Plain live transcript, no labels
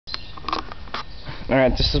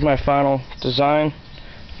Alright, this is my final design.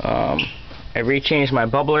 I rechanged my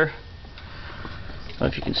bubbler. I don't know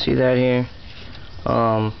if you can see that here.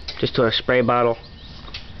 Just to a spray bottle.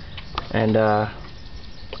 And I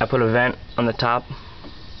put a vent on the top.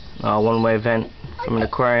 One-way vent from an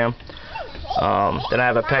aquarium. Then I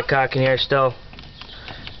have a petcock in here still.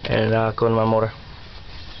 And go to my motor.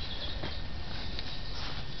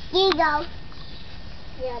 Here you go.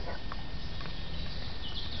 Here you go.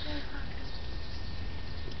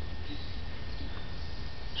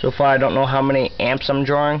 So far I don't know how many amps I'm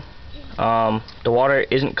drawing. The water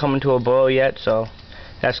isn't coming to a boil yet, so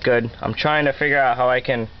that's good. I'm trying to figure out how I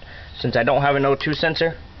can, since I don't have an O2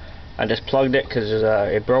 sensor, I just plugged it because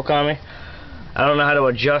it broke on me. I don't know how to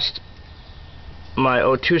adjust my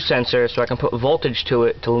O2 sensor so I can put voltage to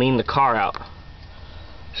it to lean the car out.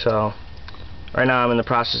 So right now I'm in the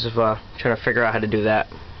process of trying to figure out how to do that.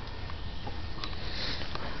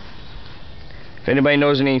 If anybody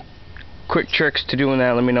knows any quick tricks to doing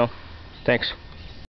that, let me know. Thanks.